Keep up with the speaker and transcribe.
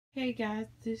Hey guys,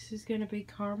 this is going to be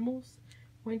Caramel's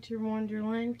Winter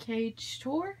Wonderland cage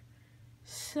tour.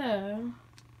 So,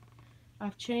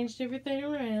 I've changed everything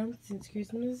around since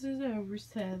Christmas is over,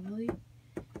 sadly.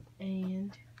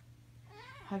 And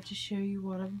I have to show you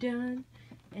what I've done.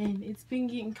 And it's been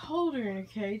getting colder in her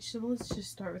cage, so let's just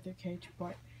start with her cage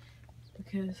part.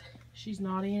 Because she's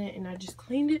not in it and I just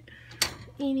cleaned it.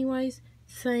 Anyways,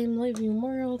 same Living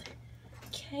World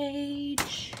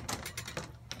cage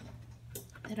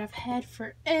that I've had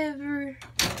forever,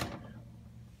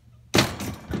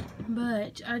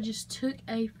 but I just took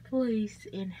a fleece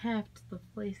and halved the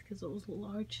fleece because it was a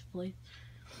large fleece,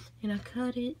 and I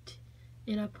cut it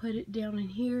and I put it down in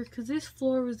here because this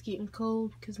floor was getting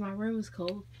cold because my room was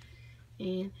cold.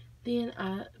 And then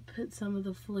I put some of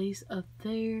the fleece up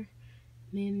there, and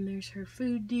then there's her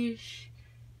food dish,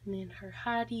 and then her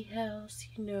hidey house,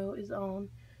 you know, is on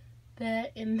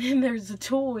that, and then there's a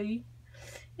toy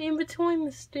in between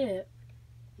the step,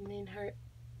 and then her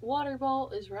water bowl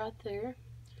is right there.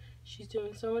 She's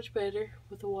doing so much better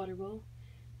with the water bowl.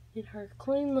 And her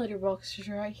clean litter box is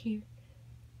right here,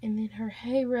 and then her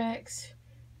hay racks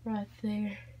right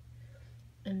there,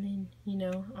 and then, you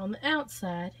know, on the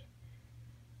outside.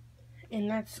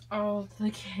 And that's all the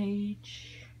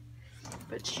cage,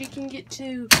 but she can get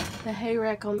to the hay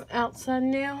rack on the outside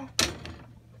now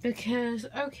because,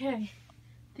 okay,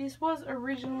 this was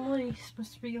originally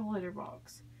supposed to be a litter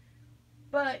box,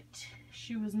 but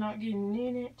she was not getting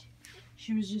in it.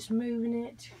 She was just moving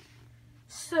it.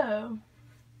 So,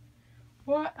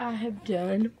 what I have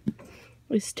done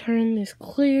is turn this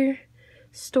clear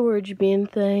storage bin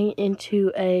thing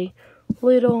into a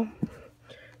little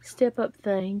step-up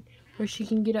thing where she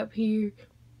can get up here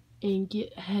and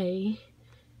get hay.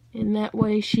 And that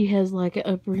way she has like an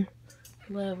upper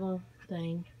level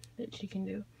thing that she can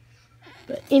do.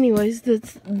 But anyways,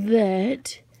 that's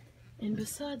that. And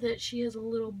beside that, she has a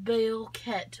little Belle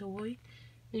cat toy.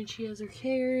 And she has her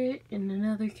carrot and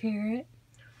another carrot.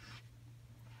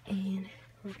 And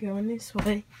we're going this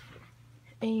way.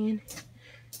 And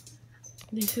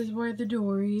this is where the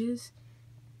door is.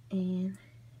 And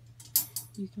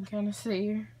you can kind of see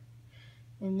her.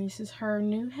 And this is her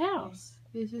new house.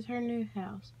 This is her new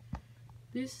house.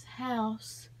 This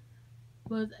house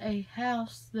was a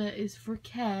house that is for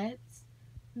cats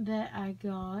that I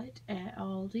got at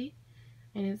Aldi,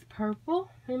 and it's purple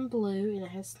and blue, and it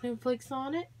has snowflakes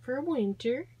on it for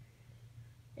winter.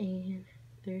 And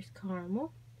there's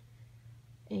Caramel,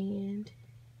 and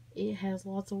it has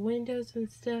lots of windows and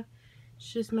stuff.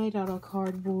 It's just made out of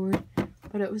cardboard,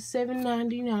 but it was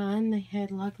 $7.99. They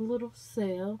had like a little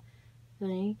sale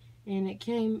thing, and it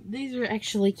came, these are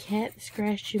actually cat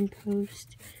scratching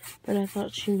posts, but I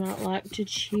thought she might like to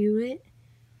chew it.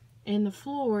 And the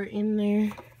floor in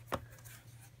there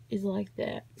is like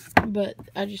that, but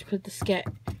I just put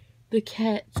the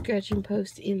cat scratching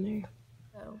post in there.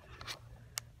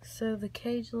 So the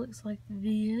cage looks like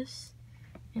this,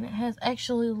 and it has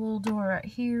actually a little door right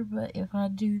here, but if I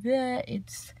do that,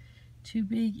 it's too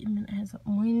big. And then it has a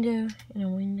window and a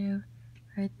window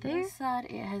right there. This side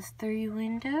it has 3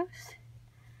 windows,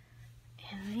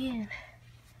 and then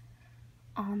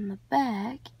on the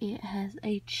back it has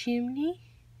a chimney.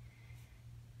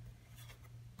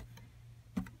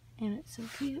 And it's so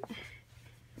cute. Let's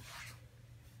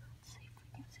see if we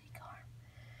can see Carm.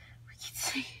 We can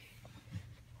see.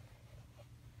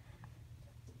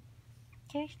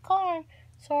 Okay, Carm.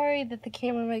 Sorry that the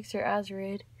camera makes her eyes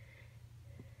red,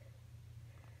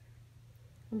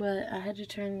 but I had to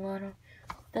turn the light on.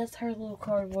 That's her little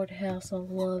cardboard house. I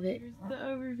love it. Here's the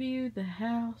overview, the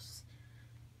house,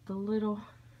 the little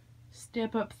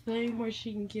step-up thing where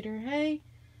she can get her hay,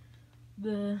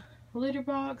 the litter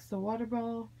box, the water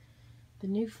bowl, the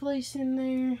new fleece in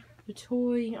there, the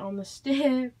toy on the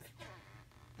step,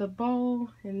 the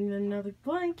bowl, and another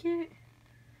blanket.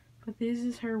 But this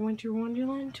is her Winter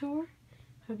Wonderland tour.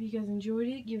 Hope you guys enjoyed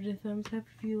it. Give it a thumbs up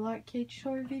if you like cage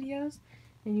tour videos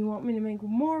and you want me to make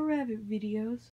more rabbit videos.